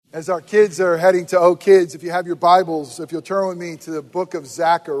As our kids are heading to O Kids, if you have your Bibles, if you'll turn with me to the book of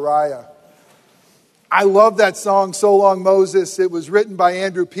Zechariah. I love that song, So Long Moses. It was written by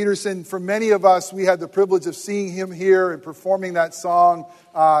Andrew Peterson. For many of us, we had the privilege of seeing him here and performing that song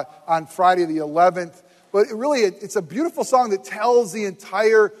on Friday the 11th. But it's a beautiful song that tells the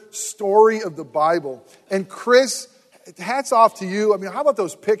entire story of the Bible. And Chris, hats off to you. I mean, how about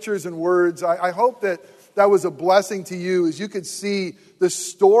those pictures and words? I hope that was a blessing to you as you could see the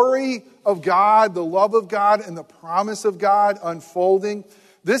story of God, the love of God, and the promise of God unfolding.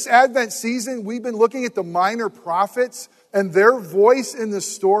 This Advent season, we've been looking at the minor prophets and their voice in the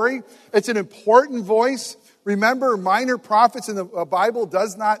story. It's an important voice. Remember, minor prophets in the Bible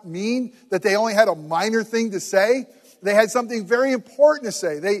does not mean that they only had a minor thing to say. They had something very important to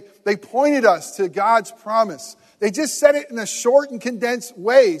say. They pointed us to God's promise. They just said it in a short and condensed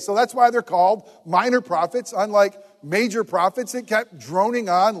way. So that's why they're called minor prophets, unlike major prophets that kept droning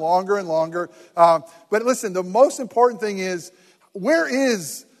on longer and longer. But listen, the most important thing is, where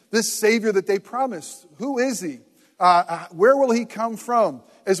is this Savior that they promised? Who is he? Where will he come from?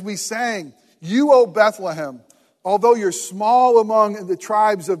 As we sang, you, O Bethlehem, although you're small among the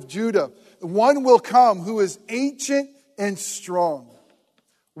tribes of Judah, one will come who is ancient and strong.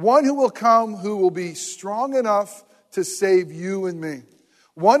 One who will come who will be strong enough to save you and me.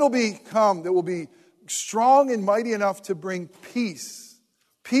 One will come that will be strong and mighty enough to bring peace.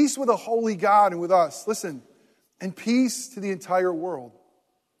 Peace with a holy God and with us. Listen, and peace to the entire world.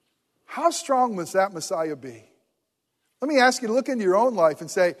 How strong must that Messiah be? Let me ask you to look into your own life and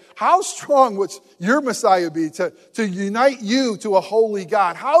say, how strong would your Messiah be to unite you to a holy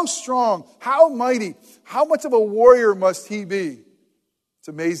God? How strong, how mighty, how much of a warrior must he be? It's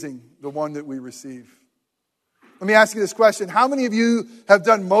amazing, the one that we receive. Let me ask you this question. How many of you have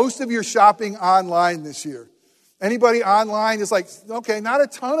done most of your shopping online this year? Anybody online is like, okay, not a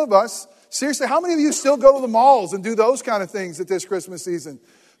ton of us. Seriously, how many of you still go to the malls and do those kind of things at this Christmas season?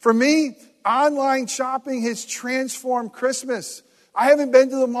 For me, online shopping has transformed Christmas. I haven't been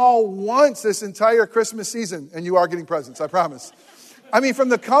to the mall once this entire Christmas season, and you are getting presents, I promise. I mean, from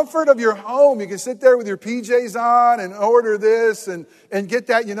the comfort of your home, you can sit there with your PJs on and order this and get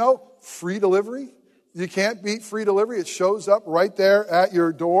that, free delivery. You can't beat free delivery. It shows up right there at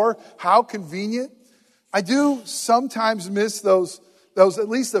your door. How convenient. I do sometimes miss those at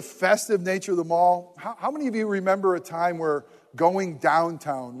least the festive nature of the mall. How many of you remember a time where going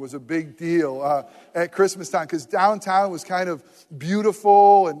downtown was a big deal at Christmas time? Because downtown was kind of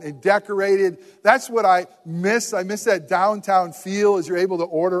beautiful and decorated. That's what I miss. I miss that downtown feel as you're able to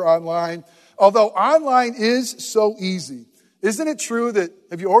order online. Although online is so easy. Isn't it true that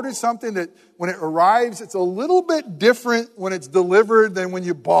if you ordered something that when it arrives, it's a little bit different when it's delivered than when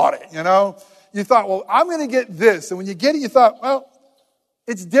you bought it, You thought, well, I'm going to get this. And when you get it, you thought, well,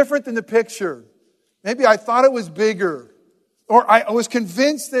 it's different than the picture. Maybe I thought it was bigger. Or I was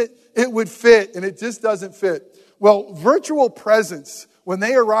convinced that it would fit, and it just doesn't fit. Well, virtual presents, when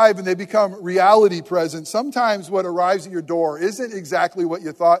they arrive and they become reality presents, sometimes what arrives at your door isn't exactly what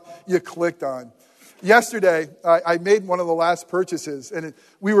you thought you clicked on. Yesterday, I made one of the last purchases, and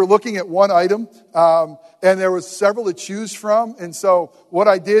we were looking at one item, and there was several to choose from. And so what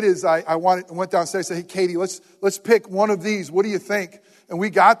I did is I went downstairs and said, hey, Katie, let's pick one of these. What do you think? And we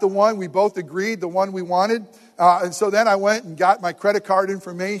got the one, we both agreed, the one we wanted. And so then I went and got my credit card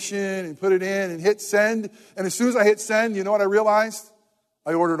information and put it in and hit send. And as soon as I hit send, you know what I realized?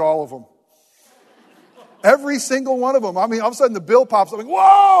 I ordered all of them. Every single one of them. I mean, all of a sudden the bill pops up. I'm like,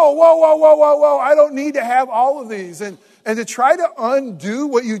 whoa. I don't need to have all of these. And to try to undo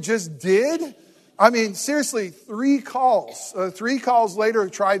what you just did, I mean, seriously, 3 calls. 3 calls later,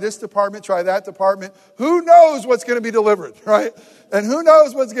 try this department, try that department. Who knows what's going to be delivered, right? And who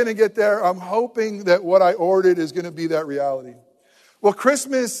knows what's going to get there. I'm hoping that what I ordered is going to be that reality. Well,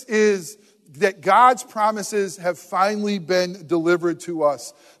 Christmas is that God's promises have finally been delivered to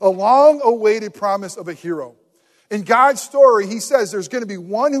us. A long-awaited promise of a hero. In God's story, he says there's going to be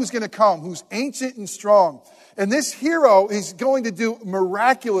one who's going to come, who's ancient and strong. And this hero is going to do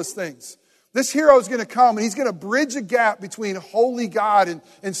miraculous things. This hero is going to come and he's going to bridge a gap between holy God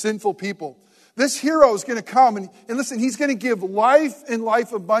and sinful people. This hero is going to come and listen, he's going to give life and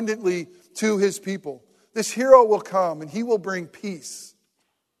life abundantly to his people. This hero will come and he will bring peace.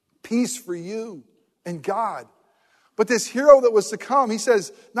 Peace for you and God. But this hero that was to come, he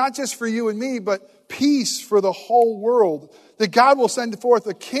says, not just for you and me, but peace for the whole world. That God will send forth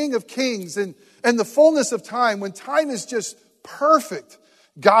a King of Kings and the fullness of time, when time is just perfect,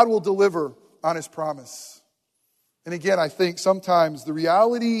 God will deliver on his promise. And again, I think sometimes the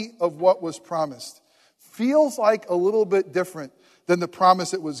reality of what was promised feels like a little bit different than the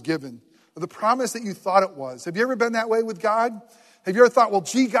promise it was given, or the promise that you thought it was. Have you ever been that way with God? Have you ever thought, well,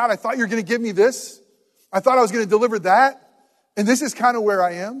 gee, God, I thought you were going to give me this. I thought I was going to deliver that. And this is kind of where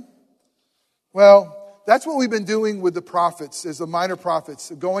I am. Well, that's what we've been doing with the prophets, as the minor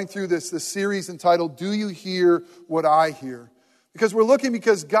prophets, going through this series entitled, Do You Hear What I Hear?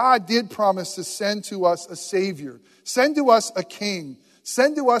 Because God did promise to send to us a Savior, send to us a King,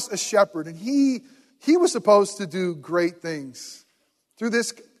 send to us a shepherd. And he was supposed to do great things. Through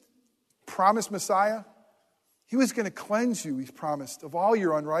this promised Messiah, he was going to cleanse you, he's promised, of all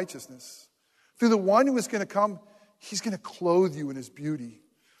your unrighteousness. Through the one who was going to come, he's going to clothe you in his beauty.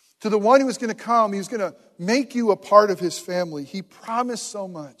 To the one who was going to come, he was going to make you a part of his family. He promised so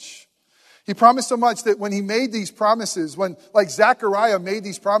much. He promised so much that when he made these promises, like Zechariah made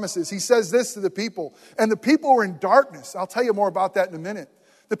these promises, he says this to the people. And the people were in darkness. I'll tell you more about that in a minute.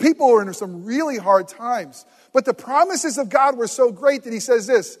 The people were in some really hard times. But the promises of God were so great that he says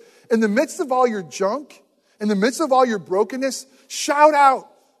this, in the midst of all your junk, in the midst of all your brokenness, shout out,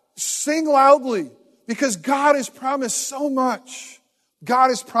 sing loudly, because God has promised so much. God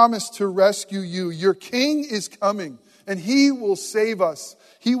has promised to rescue you. Your King is coming, and he will save us.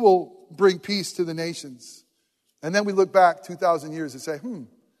 He will bring peace to the nations. And then we look back 2,000 years and say,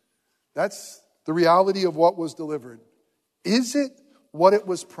 that's the reality of what was delivered. Is it what it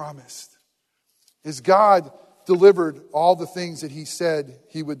was promised? Is God delivered all the things that he said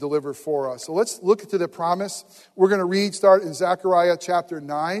he would deliver for us? So let's look to the promise. We're going to start in Zechariah chapter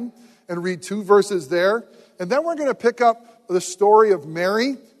 9 and read 2 verses there. And then we're going to pick up the story of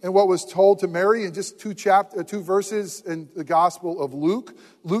Mary and what was told to Mary in just 2 verses in the Gospel of Luke,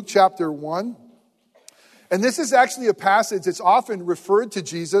 Luke chapter 1. And this is actually a passage that's often referred to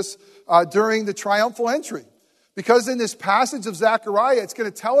Jesus during the triumphal entry. Because in this passage of Zechariah, it's going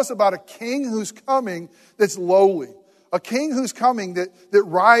to tell us about a king who's coming that's lowly. A king who's coming that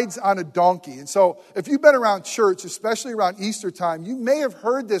rides on a donkey. And so if you've been around church, especially around Easter time, you may have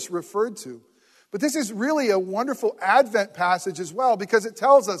heard this referred to. But this is really a wonderful Advent passage as well, because it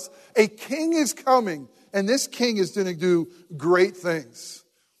tells us a king is coming, and this king is going to do great things.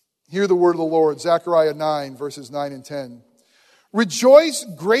 Hear the word of the Lord, Zechariah 9, verses 9 and 10. Rejoice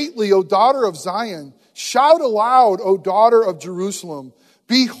greatly, O daughter of Zion. Shout aloud, O daughter of Jerusalem.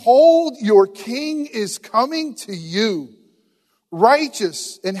 Behold, your king is coming to you.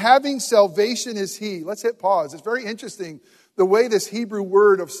 Righteous and having salvation is he. Let's hit pause. It's very interesting the way this Hebrew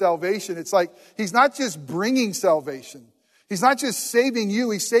word of salvation, it's like he's not just bringing salvation. He's not just saving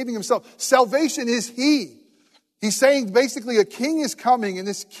you, he's saving himself. Salvation is he. He's saying basically a king is coming, and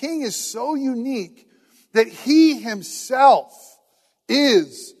this king is so unique that he himself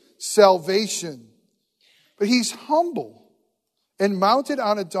is salvation. But he's humble and mounted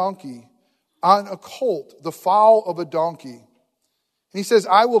on a donkey, on a colt, the foal of a donkey. And he says,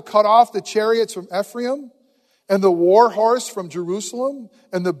 I will cut off the chariots from Ephraim, and the war horse from Jerusalem,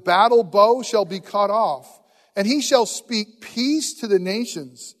 and the battle bow shall be cut off. And he shall speak peace to the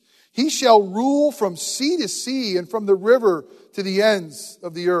nations. He shall rule from sea to sea, and from the river to the ends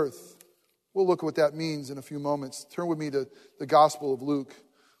of the earth. We'll look at what that means in a few moments. Turn with me to the Gospel of Luke.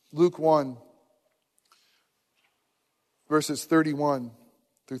 Luke 1, verses 31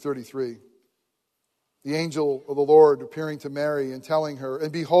 through 33. The angel of the Lord appearing to Mary and telling her,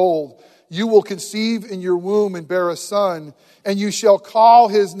 and behold, you will conceive in your womb and bear a son, and you shall call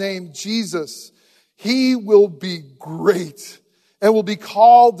his name Jesus. He will be great and will be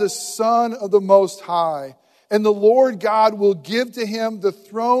called the Son of the Most High. And the Lord God will give to him the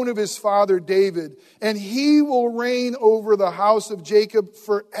throne of his father David, and he will reign over the house of Jacob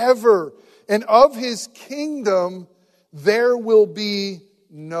forever. And of his kingdom there will be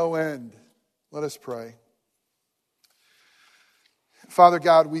no end. Let us pray. Father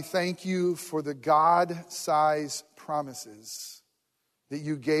God, we thank you for the God-sized promises that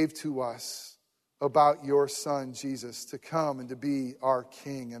you gave to us about your Son, Jesus, to come and to be our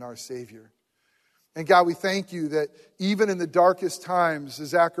King and our Savior. And God, we thank you that even in the darkest times,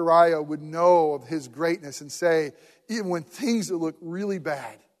 Zechariah would know of his greatness and say, even when things look really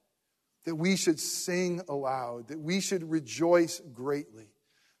bad, that we should sing aloud, that we should rejoice greatly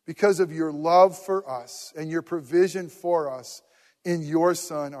because of your love for us and your provision for us in your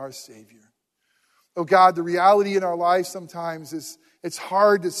Son, our Savior. Oh God, the reality in our lives sometimes is it's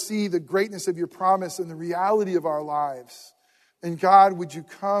hard to see the greatness of your promise and the reality of our lives. And God, would you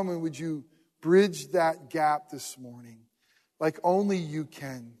come and would you bridge that gap this morning like only you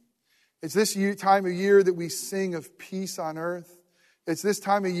can? It's this time of year that we sing of peace on earth. It's this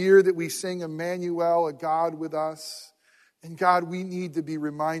time of year that we sing Emmanuel, a God with us. And God, we need to be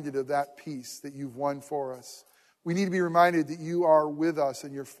reminded of that peace that you've won for us. We need to be reminded that you are with us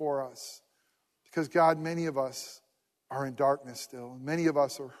and you're for us. Because God, many of us are in darkness still. And many of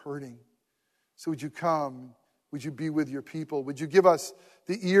us are hurting. So would you come? Would you be with your people? Would you give us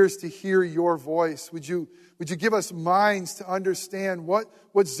the ears to hear your voice? Would you give us minds to understand what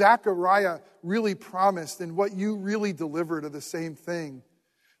Zechariah really promised and what you really delivered are the same thing?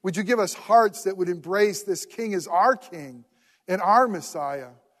 Would you give us hearts that would embrace this King as our King and our Messiah?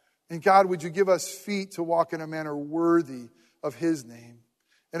 And God, would you give us feet to walk in a manner worthy of his name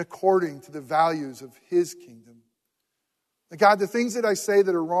and according to the values of his kingdom? And God, the things that I say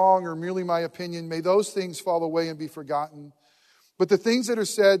that are wrong or merely my opinion, may those things fall away and be forgotten. But the things that are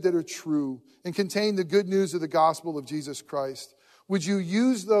said that are true and contain the good news of the gospel of Jesus Christ, would you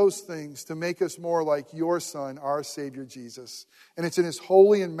use those things to make us more like your Son, our Savior Jesus? And it's in his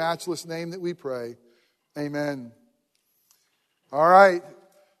holy and matchless name that we pray. Amen. All right.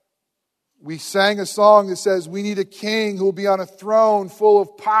 We sang a song that says, we need a king who will be on a throne full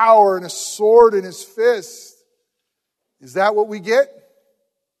of power and a sword in his fist. Is that what we get?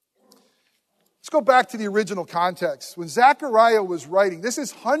 Let's go back to the original context. When Zechariah was writing, this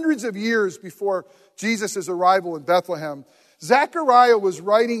is hundreds of years before Jesus' arrival in Bethlehem. Zechariah was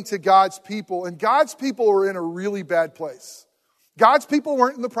writing to God's people, and God's people were in a really bad place. God's people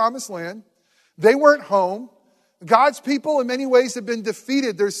weren't in the promised land. They weren't home. God's people in many ways had been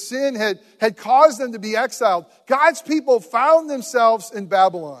defeated. Their sin had caused them to be exiled. God's people found themselves in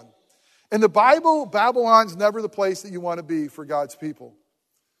Babylon. In the Bible, Babylon's never the place that you want to be for God's people.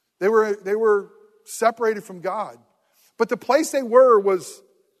 They were separated from God. But the place they were was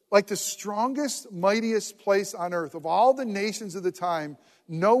like the strongest, mightiest place on earth. Of all the nations of the time,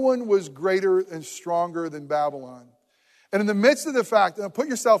 no one was greater and stronger than Babylon. And in the midst of the fact, now put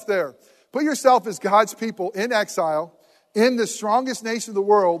yourself there. Put yourself as God's people in exile, in the strongest nation of the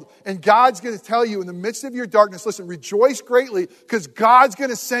world, and God's going to tell you in the midst of your darkness, listen, rejoice greatly because God's going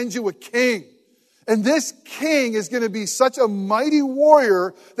to send you a king. And this king is going to be such a mighty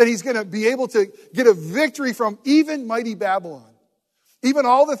warrior that he's going to be able to get a victory from even mighty Babylon. Even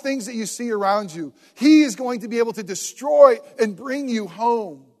all the things that you see around you, he is going to be able to destroy and bring you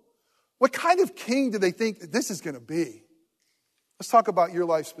home. What kind of king do they think this is going to be? Let's talk about your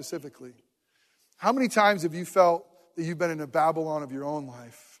life specifically. How many times have you felt that you've been in a Babylon of your own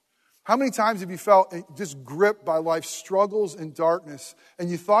life? How many times have you felt just gripped by life's struggles and darkness,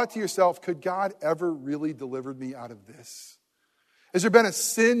 and you thought to yourself, could God ever really deliver me out of this? Has there been a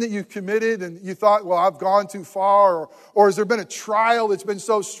sin that you've committed and you thought, well, I've gone too far? Or has there been a trial that's been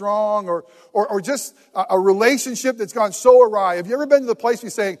so strong? Or just a relationship that's gone so awry? Have you ever been to the place where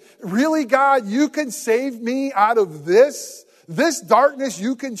you're saying, really, God, you can save me out of this? This darkness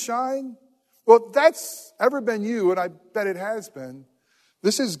you can shine? Well, if that's ever been you, and I bet it has been,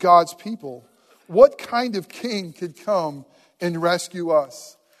 this is God's people. What kind of king could come and rescue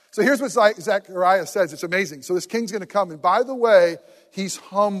us? So here's what Zechariah says. It's amazing. So this king's going to come. And by the way, he's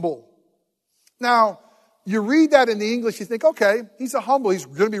humble. Now, you read that in the English, you think, okay, he's humble. He's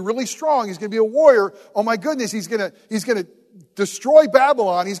going to be really strong. He's going to be a warrior. Oh my goodness, he's going to destroy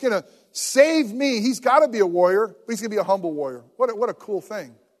Babylon. He's going to save me. He's got to be a warrior, but he's going to be a humble warrior. What a cool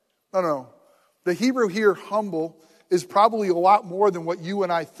thing. No. The Hebrew here, humble, is probably a lot more than what you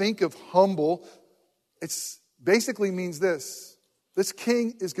and I think of humble. It's basically means this. This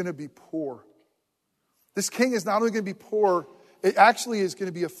king is going to be poor. This king is not only going to be poor, it actually is going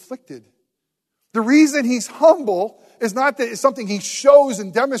to be afflicted. The reason he's humble is not that it's something he shows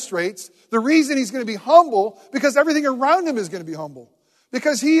and demonstrates. The reason he's going to be humble, because everything around him is going to be humble.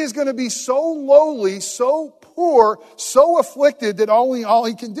 Because he is going to be so lowly, so poor, so afflicted that all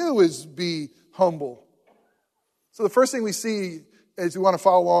he can do is be humble. So the first thing we see, as you want to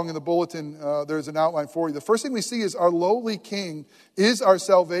follow along in the bulletin, there's an outline for you. The first thing we see is our lowly king is our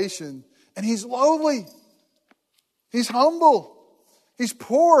salvation. And he's lowly. He's humble. He's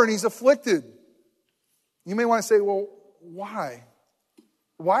poor and he's afflicted. You may want to say, well, why?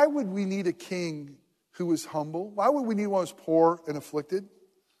 Why would we need a king who is humble? Why would we need one who's poor and afflicted?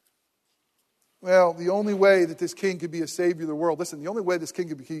 Well, the only way that this king could be a savior of the world, listen, the only way this king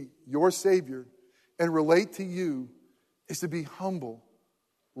could be your savior and relate to you is to be humble,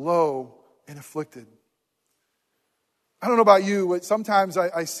 low, and afflicted. I don't know about you, but sometimes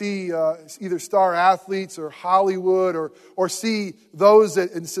I see either star athletes or Hollywood or see those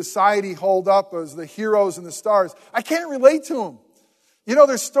that in society hold up as the heroes and the stars. I can't relate to them. You know,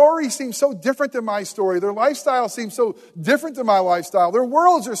 their story seems so different than my story. Their lifestyle seems so different than my lifestyle. Their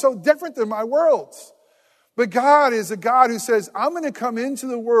worlds are so different than my worlds. But God is a God who says, I'm going to come into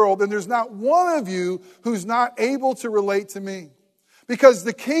the world and there's not one of you who's not able to relate to me. Because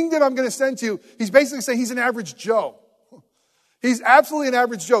the king that I'm going to send to you, he's basically saying he's an average Joe. He's absolutely an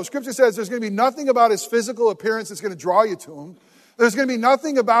average Joe. Scripture says there's going to be nothing about his physical appearance that's going to draw you to him. There's going to be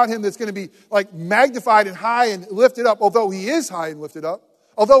nothing about him that's going to be like magnified and high and lifted up, although he is high and lifted up.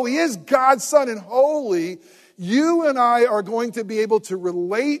 Although he is God's son and holy, you and I are going to be able to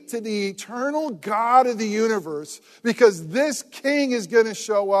relate to the eternal God of the universe because this king is going to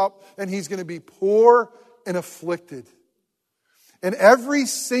show up and he's going to be poor and afflicted. And every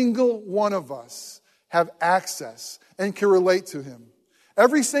single one of us have access and can relate to him.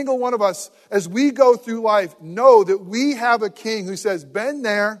 Every single one of us, as we go through life, know that we have a king who says, been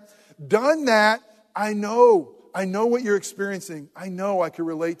there, done that. I know what you're experiencing. I know I can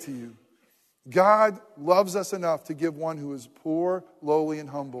relate to you. God loves us enough to give one who is poor, lowly, and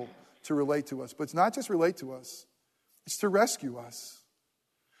humble to relate to us. But it's not just relate to us. It's to rescue us.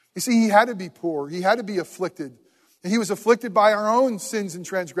 You see, he had to be poor. He had to be afflicted. And he was afflicted by our own sins and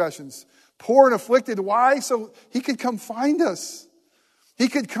transgressions. Poor and afflicted. Why? So he could come find us. He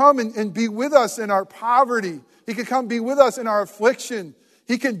could come and be with us in our poverty. He could come be with us in our affliction.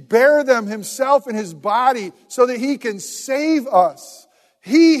 He can bear them himself in his body so that he can save us.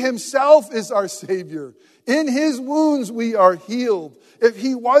 He himself is our Savior. In his wounds we are healed. If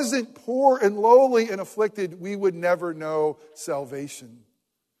he wasn't poor and lowly and afflicted, we would never know salvation.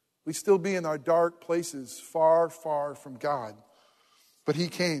 We'd still be in our dark places, far, far from God. But he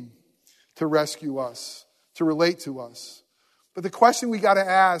came to rescue us, to relate to us. But the question we got to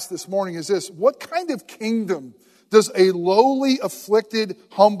ask this morning is this: what kind of kingdom does a lowly, afflicted,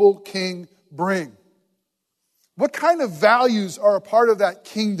 humble king bring? What kind of values are a part of that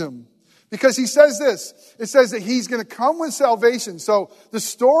kingdom? Because he says this, it says that he's going to come with salvation. So the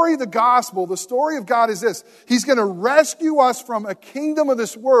story of the gospel, the story of God is this: he's going to rescue us from a kingdom of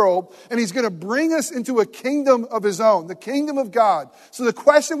this world, and he's going to bring us into a kingdom of his own, the kingdom of God. So the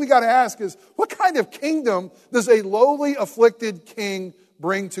question we got to ask is, what kind of kingdom does a lowly, afflicted king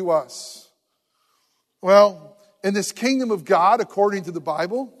bring to us? Well, in this kingdom of God, according to the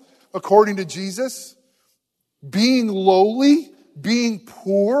Bible, according to Jesus, being lowly, being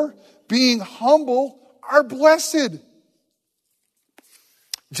poor, being humble are blessed.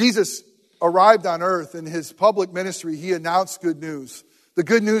 Jesus arrived on earth. In his public ministry, he announced good news. The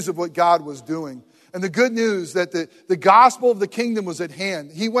good news of what God was doing. And the good news that the gospel of the kingdom was at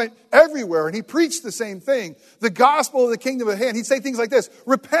hand. He went everywhere and he preached the same thing. The gospel of the kingdom at hand. He'd say things like this: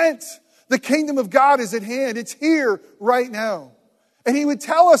 repent, the kingdom of God is at hand. It's here right now. And he would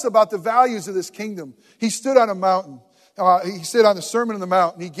tell us about the values of this kingdom. He stood on a mountain. He stood on the Sermon on the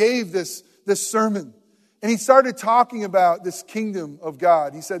Mount, and he gave this sermon. And he started talking about this kingdom of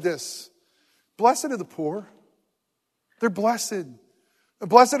God. He said this: blessed are the poor. They're blessed.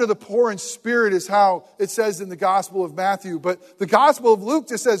 Blessed are the poor in spirit is how it says in the Gospel of Matthew. But the Gospel of Luke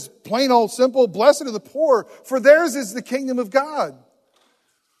just says, plain old simple, blessed are the poor, for theirs is the kingdom of God.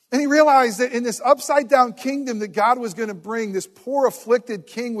 And he realized that in this upside down kingdom that God was going to bring, this poor afflicted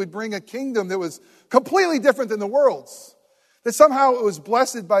king would bring a kingdom that was completely different than the world's. That somehow it was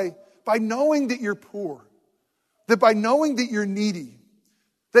blessed by knowing that you're poor. That by knowing that you're needy.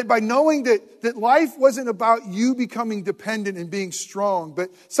 That by knowing that life wasn't about you becoming dependent and being strong. But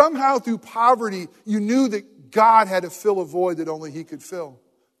somehow through poverty, you knew that God had to fill a void that only he could fill.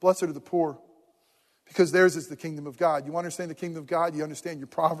 Blessed are the poor, because theirs is the kingdom of God. You understand the kingdom of God, you understand your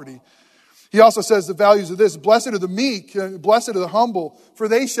poverty. He also says the values of this: blessed are the meek, blessed are the humble, for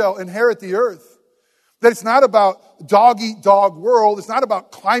they shall inherit the earth. That it's not about dog-eat-dog world. It's not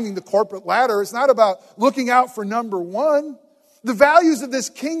about climbing the corporate ladder. It's not about looking out for number one. The values of this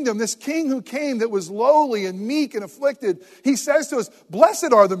kingdom, this king who came that was lowly and meek and afflicted, he says to us,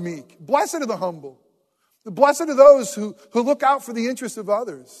 blessed are the meek, blessed are the humble. Blessed are those who look out for the interests of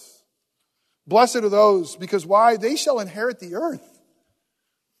others. Blessed are those, because why? They shall inherit the earth.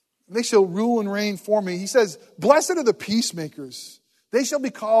 They shall rule and reign for me. He says, blessed are the peacemakers. They shall be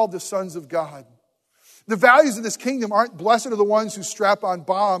called the sons of God. The values of this kingdom aren't blessed are the ones who strap on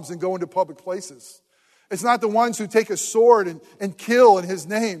bombs and go into public places. It's not the ones who take a sword and kill in his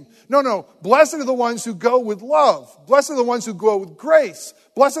name. No. Blessed are the ones who go with love. Blessed are the ones who go with grace.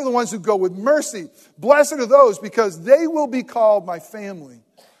 Blessed are the ones who go with mercy. Blessed are those, because they will be called my family.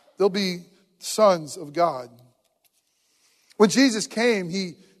 They'll be sons of God. When Jesus came,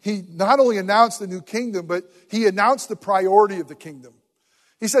 he not only announced the new kingdom, but he announced the priority of the kingdom.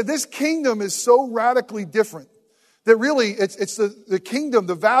 He said, this kingdom is so radically different that really it's the kingdom,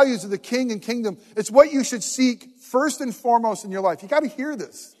 the values of the king and kingdom. It's what you should seek first and foremost in your life. You got to hear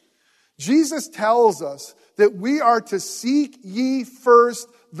this. Jesus tells us that we are to seek ye first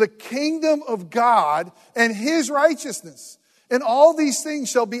the kingdom of God and his righteousness. And all these things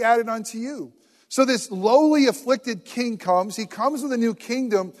shall be added unto you. So this lowly afflicted king comes. He comes with a new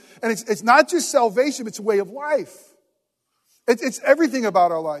kingdom. And it's not just salvation, it's a way of life. It's everything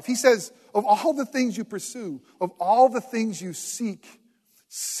about our life. He says, of all the things you pursue, of all the things you seek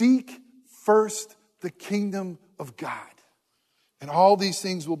first the kingdom of God. And all these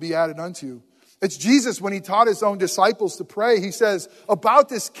things will be added unto you. It's Jesus when he taught his own disciples to pray. He says, about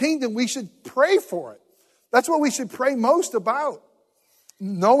this kingdom, we should pray for it. That's what we should pray most about.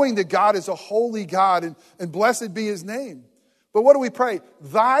 Knowing that God is a holy God and blessed be his name. But what do we pray?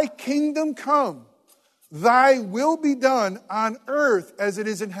 Thy kingdom come. Thy will be done on earth as it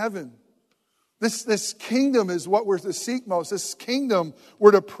is in heaven. This kingdom is what we're to seek most. This kingdom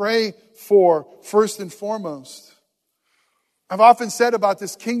we're to pray for first and foremost. I've often said about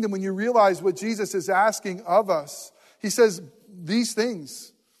this kingdom, when you realize what Jesus is asking of us, he says these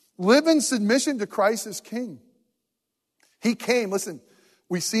things. Live in submission to Christ as King. He came, listen,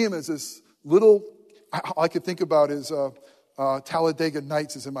 we see him as this little, all I could think about is Talladega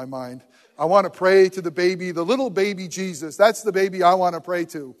Nights is in my mind. I want to pray to the baby, the little baby Jesus. That's the baby I want to pray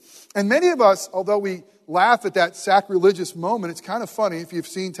to. And many of us, although we laugh at that sacrilegious moment, it's kind of funny if you've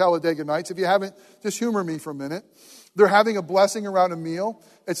seen Talladega Nights. If you haven't, just humor me for a minute. They're having a blessing around a meal.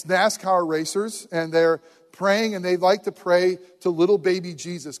 It's NASCAR racers, and they're praying, and they like to pray to little baby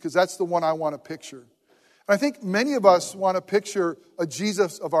Jesus, because that's the one I want to picture. And I think many of us want to picture a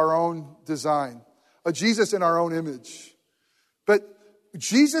Jesus of our own design, a Jesus in our own image. But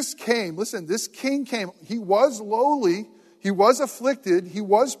Jesus came, listen, this king came. He was lowly, he was afflicted, he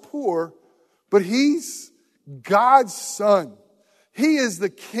was poor, but he's God's son. He is the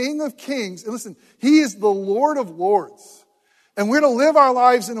King of kings. And listen, he is the Lord of lords. And we're to live our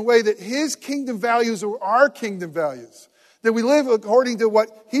lives in a way that his kingdom values are our kingdom values. That we live according to what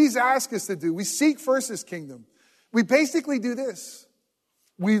he's asked us to do. We seek first his kingdom. We basically do this.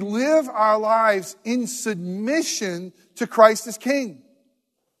 We live our lives in submission to Christ as King.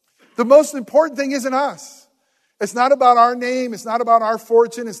 The most important thing isn't us. It's not about our name. It's not about our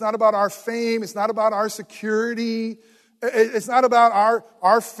fortune. It's not about our fame. It's not about our security. It's not about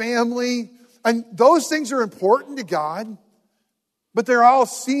our family. And those things are important to God. But they're all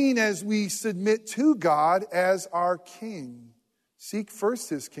seen as we submit to God as our King. Seek first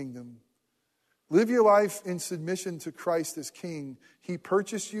his kingdom. Live your life in submission to Christ as King. He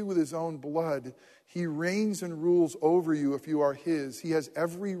purchased you with his own blood. He reigns and rules over you if you are his. He has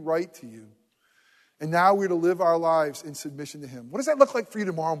every right to you. And now we're to live our lives in submission to him. What does that look like for you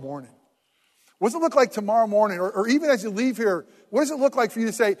tomorrow morning? What does it look like tomorrow morning? Or even as you leave here, what does it look like for you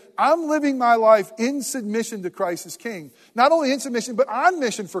to say, I'm living my life in submission to Christ as King? Not only in submission, but on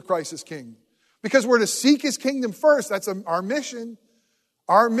mission for Christ as King. Because we're to seek his kingdom first. That's our mission.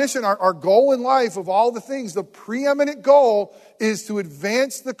 Our mission, our goal in life of all the things, the preeminent goal is to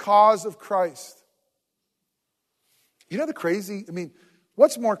advance the cause of Christ. You know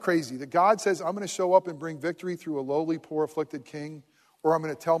what's more crazy? That God says, I'm going to show up and bring victory through a lowly, poor, afflicted king, or I'm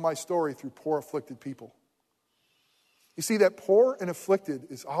going to tell my story through poor, afflicted people. You see, that poor and afflicted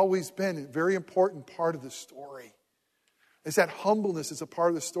has always been a very important part of the story. It's that humbleness is a part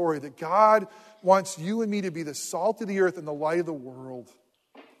of the story, that God wants you and me to be the salt of the earth and the light of the world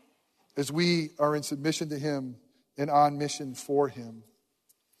as we are in submission to him and on mission for him.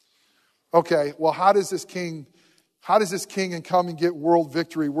 Okay, well, how does this king come and get world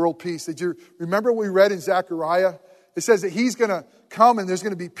victory, world peace? Did you remember what we read in Zechariah? It says that he's going to come and there's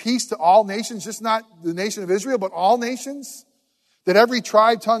going to be peace to all nations, just not the nation of Israel, but all nations. That every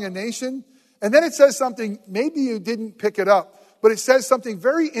tribe, tongue, and nation. And then it says something, maybe you didn't pick it up, but it says something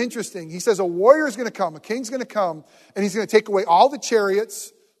very interesting. He says a warrior is going to come, a king's going to come, and he's going to take away all the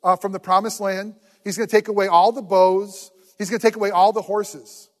chariots from the promised land. He's going to take away all the bows. He's going to take away all the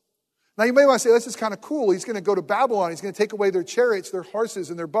horses. Now you may want to say, this is kind of cool. He's going to go to Babylon. He's going to take away their chariots, their horses,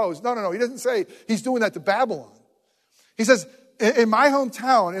 and their bows. No. He doesn't say he's doing that to Babylon. He says, in my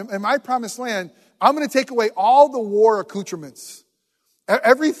hometown, in my promised land, I'm going to take away all the war accoutrements.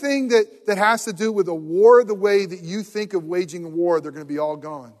 Everything that has to do with a war the way that you think of waging a war, they're going to be all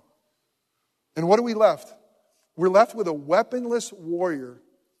gone. And what are we left? We're left with a weaponless warrior,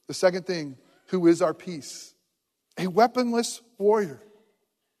 the second thing, who is our peace. A weaponless warrior.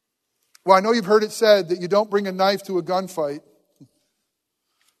 Well, I know you've heard it said that you don't bring a knife to a gunfight.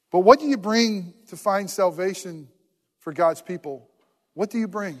 But what do you bring to find salvation for God's people? What do you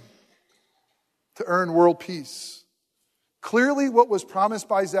bring to earn world peace? Clearly what was promised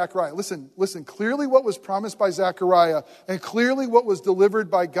by Zechariah. Listen, clearly what was promised by Zechariah and clearly what was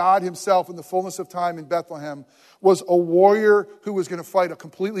delivered by God himself in the fullness of time in Bethlehem was a warrior who was going to fight a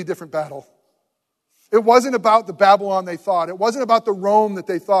completely different battle. It wasn't about the Babylon they thought. It wasn't about the Rome that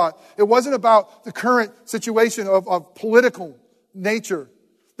they thought. It wasn't about the current situation of political nature.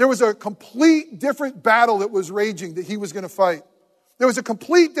 There was a complete different battle that was raging that he was going to fight. There was a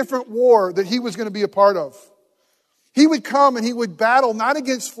complete different war that he was going to be a part of. He would come and he would battle not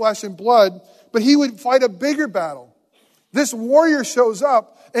against flesh and blood, but he would fight a bigger battle. This warrior shows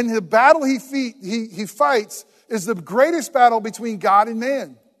up, and the battle he fights is the greatest battle between God and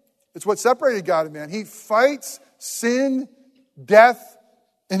man. It's what separated God and man. He fights sin, death,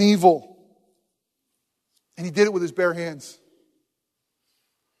 and evil. And he did it with his bare hands.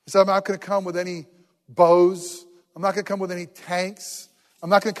 He said, I'm not going to come with any bows. I'm not going to come with any tanks. I'm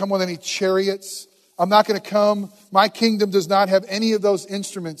not going to come with any chariots. I'm not going to come. My kingdom does not have any of those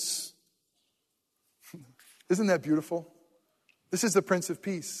instruments. Isn't that beautiful? This is the Prince of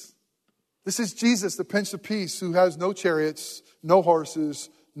Peace. This is Jesus, the Prince of Peace, who has no chariots, no horses,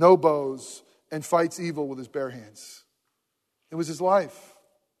 no bows, and fights evil with his bare hands. It was his life.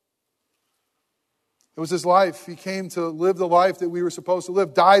 It was his life. He came to live the life that we were supposed to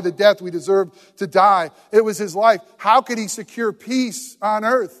live, die the death we deserved to die. It was his life. How could he secure peace on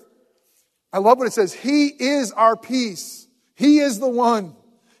earth? I love what it says. He is our peace. He is the one.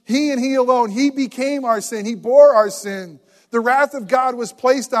 He and he alone. He became our sin. He bore our sin. The wrath of God was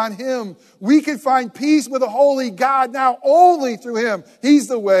placed on him. We can find peace with a holy God now only through him. He's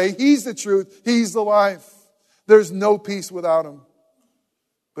the way. He's the truth. He's the life. There's no peace without him.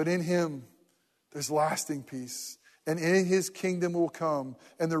 But in him, there's lasting peace. And in his kingdom will come.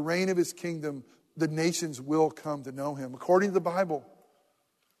 And the reign of his kingdom, the nations will come to know him, according to the Bible.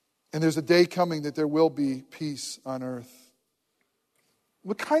 And there's a day coming that there will be peace on earth.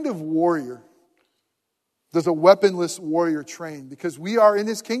 What kind of warrior does a weaponless warrior train? Because we are in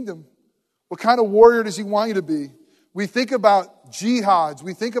his kingdom. What kind of warrior does he want you to be? We think about jihads.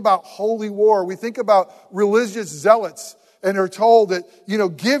 We think about holy war. We think about religious zealots and are told that,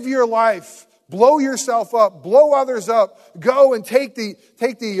 give your life, blow yourself up, blow others up, go and take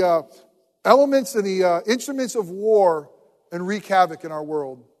the elements and the instruments of war and wreak havoc in our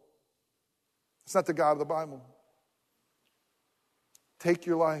world. It's not the God of the Bible. Take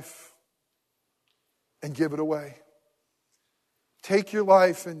your life and give it away. Take your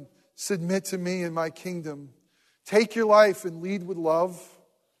life and submit to me in my kingdom. Take your life and lead with love.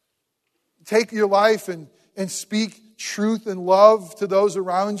 Take your life and speak truth and love to those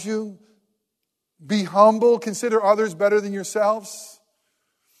around you. Be humble. Consider others better than yourselves.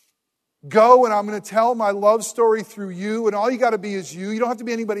 Go and I'm going to tell my love story through you. And all you got to be is you. You don't have to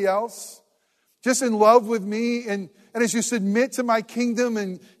be anybody else. Just in love with me. And as you submit to my kingdom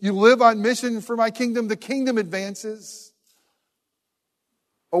and you live on mission for my kingdom, the kingdom advances.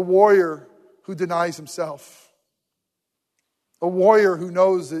 A warrior who denies himself. A warrior who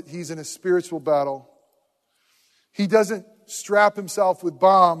knows that he's in a spiritual battle. He doesn't strap himself with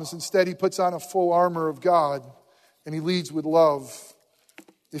bombs. Instead, he puts on a full armor of God and he leads with love.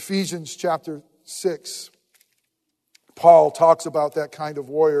 Ephesians chapter 6. Paul talks about that kind of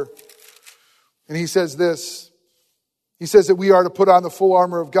warrior. And he says this. He says that we are to put on the full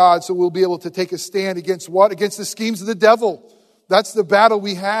armor of God so we'll be able to take a stand against what? Against the schemes of the devil. That's the battle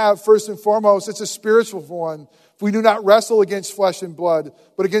we have, first and foremost. It's a spiritual one. We do not wrestle against flesh and blood,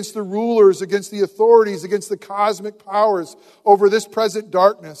 but against the rulers, against the authorities, against the cosmic powers over this present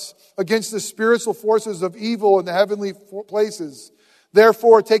darkness, against the spiritual forces of evil in the heavenly places.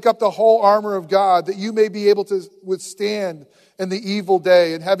 Therefore, take up the whole armor of God, that you may be able to withstand in the evil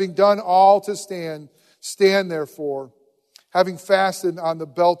day. And having done all to stand, stand therefore, having fastened on the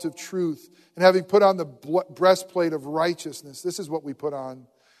belt of truth, and having put on the breastplate of righteousness. This is what we put on.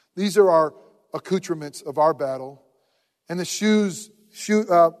 These are our accoutrements of our battle. And the shoes,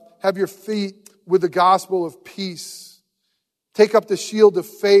 have your feet with the gospel of peace. Take up the shield of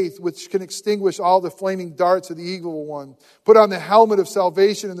faith, which can extinguish all the flaming darts of the evil one. Put on the helmet of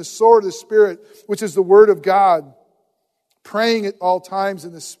salvation and the sword of the Spirit, which is the word of God. Praying at all times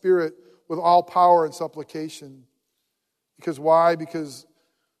in the Spirit with all power and supplication. Because why? Because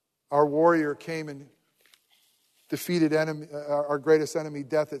our warrior came and defeated our greatest enemy,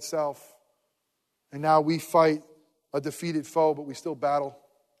 death itself. And now we fight a defeated foe, but we still battle.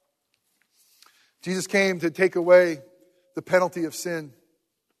 Jesus came to take away the penalty of sin.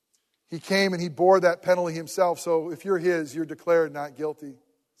 He came and he bore that penalty himself. So if you're his, you're declared not guilty.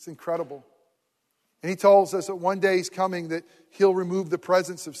 It's incredible. And he tells us that one day he's coming that he'll remove the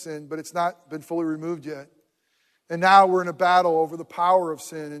presence of sin, but it's not been fully removed yet. And now we're in a battle over the power of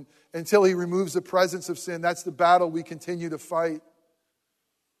sin. And until he removes the presence of sin, that's the battle we continue to fight.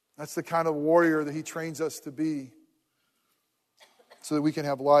 That's the kind of warrior that he trains us to be so that we can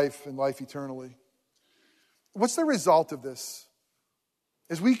have life and life eternally. What's the result of this?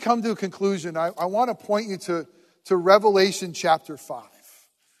 As we come to a conclusion, I want to point you to Revelation chapter 5.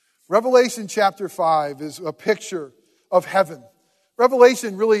 Revelation chapter 5 is a picture of heaven.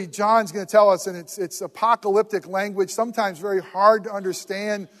 Revelation, really, John's going to tell us, and it's apocalyptic language, sometimes very hard to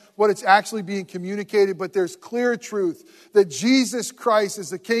understand what it's actually being communicated, but there's clear truth that Jesus Christ is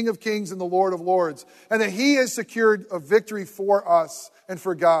the King of Kings and the Lord of Lords, and that He has secured a victory for us and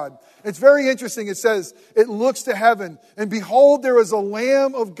for God. It's very interesting. It says, it looks to heaven, and behold, there was a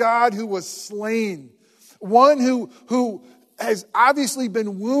Lamb of God who was slain, one who has obviously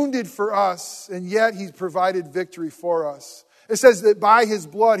been wounded for us, and yet He's provided victory for us. It says that by His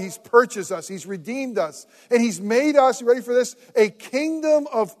blood, He's purchased us, He's redeemed us, and He's made us, you ready for this? A kingdom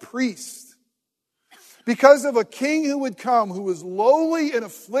of priests. Because of a king who would come, who was lowly and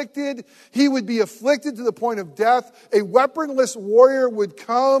afflicted, He would be afflicted to the point of death. A weaponless warrior would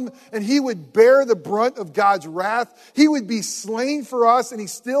come, and He would bear the brunt of God's wrath. He would be slain for us, and He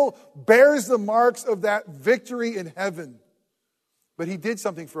still bears the marks of that victory in heaven. But He did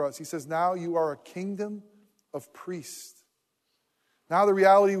something for us. He says, now you are a kingdom of priests. Now the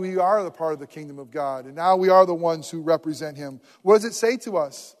reality, we are the part of the kingdom of God. And now we are the ones who represent Him. What does it say to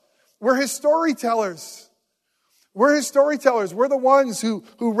us? We're His storytellers. We're His storytellers. We're the ones who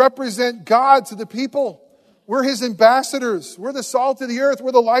represent God to the people. We're His ambassadors. We're the salt of the earth.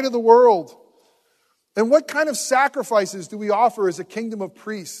 We're the light of the world. And what kind of sacrifices do we offer as a kingdom of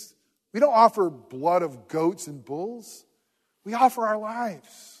priests? We don't offer blood of goats and bulls. We offer our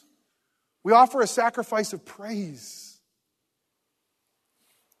lives. We offer a sacrifice of praise.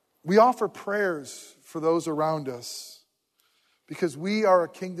 We offer prayers for those around us because we are a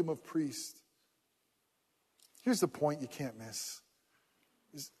kingdom of priests. Here's the point you can't miss.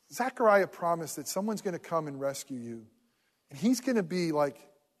 Zechariah promised that someone's going to come and rescue you. And he's going to be like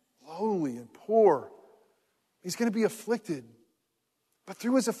lowly and poor. He's going to be afflicted. But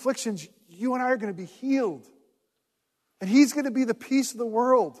through his afflictions, you and I are going to be healed. And he's going to be the peace of the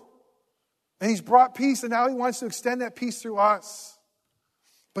world. And he's brought peace, and now he wants to extend that peace through us.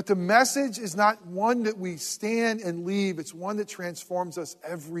 But the message is not one that we stand and leave. It's one that transforms us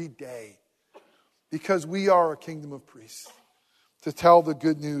every day. Because we are a kingdom of priests to tell the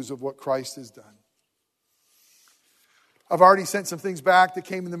good news of what Christ has done. I've already sent some things back that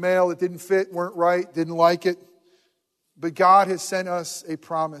came in the mail that didn't fit, weren't right, didn't like it. But God has sent us a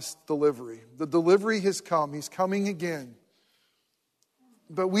promised delivery. The delivery has come. He's coming again.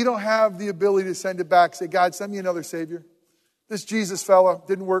 But we don't have the ability to send it back. Say, God, send me another Savior. This Jesus fella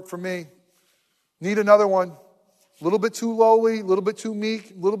didn't work for me. Need another one. A little bit too lowly, a little bit too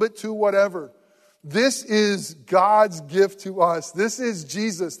meek, a little bit too whatever. This is God's gift to us. This is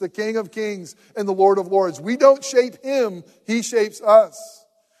Jesus, the King of Kings and the Lord of Lords. We don't shape Him. He shapes us.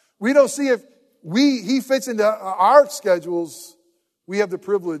 We don't see if He fits into our schedules. We have the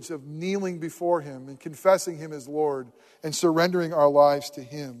privilege of kneeling before Him and confessing Him as Lord and surrendering our lives to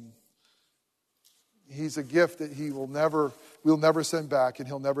Him. He's a gift that we'll never send back, and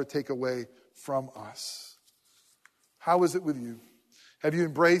He'll never take away from us. How is it with you? Have you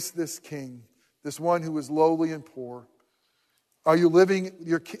embraced this King, this one who is lowly and poor? Are you living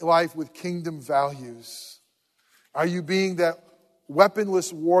your life with kingdom values? Are you being that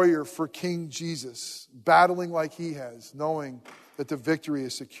weaponless warrior for King Jesus, battling like He has, knowing that the victory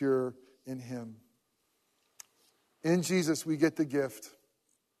is secure in Him? In Jesus, we get the gift.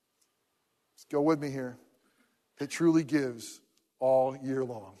 Go with me here. That truly gives all year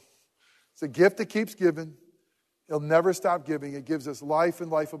long. It's a gift that keeps giving. It'll never stop giving. It gives us life and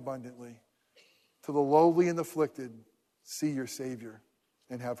life abundantly. To the lowly and afflicted, see your Savior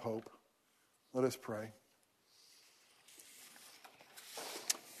and have hope. Let us pray.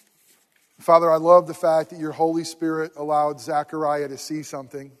 Father, I love the fact that your Holy Spirit allowed Zechariah to see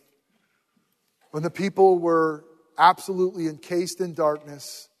something. When the people were absolutely encased in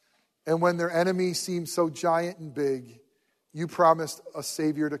darkness, and when their enemy seemed so giant and big, you promised a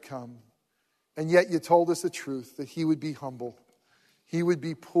Savior to come. And yet you told us the truth, that He would be humble. He would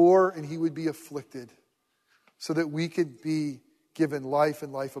be poor and He would be afflicted so that we could be given life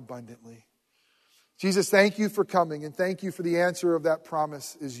and life abundantly. Jesus, thank you for coming, and thank you for the answer of that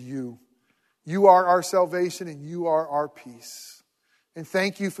promise is you. You are our salvation and you are our peace. And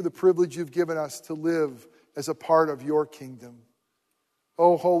thank you for the privilege you've given us to live as a part of your kingdom.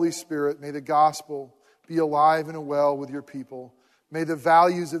 Oh, Holy Spirit, may the gospel be alive and well with your people. May the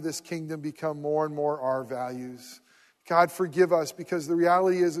values of this kingdom become more and more our values. God, forgive us, because the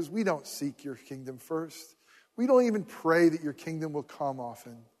reality is we don't seek your kingdom first. We don't even pray that your kingdom will come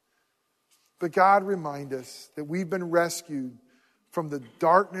often. But God, remind us that we've been rescued from the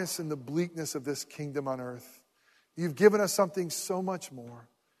darkness and the bleakness of this kingdom on earth. You've given us something so much more.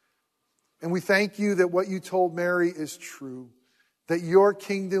 And we thank you that what you told Mary is true, that your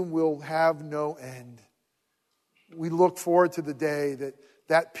kingdom will have no end. We look forward to the day that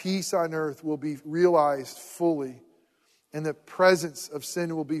that peace on earth will be realized fully and the presence of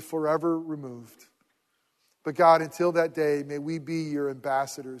sin will be forever removed. But God, until that day, may we be your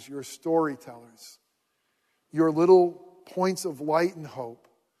ambassadors, your storytellers, your little points of light and hope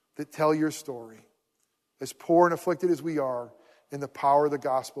that tell your story. As poor and afflicted as we are, in the power of the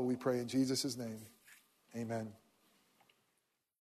gospel, we pray in Jesus' name. Amen.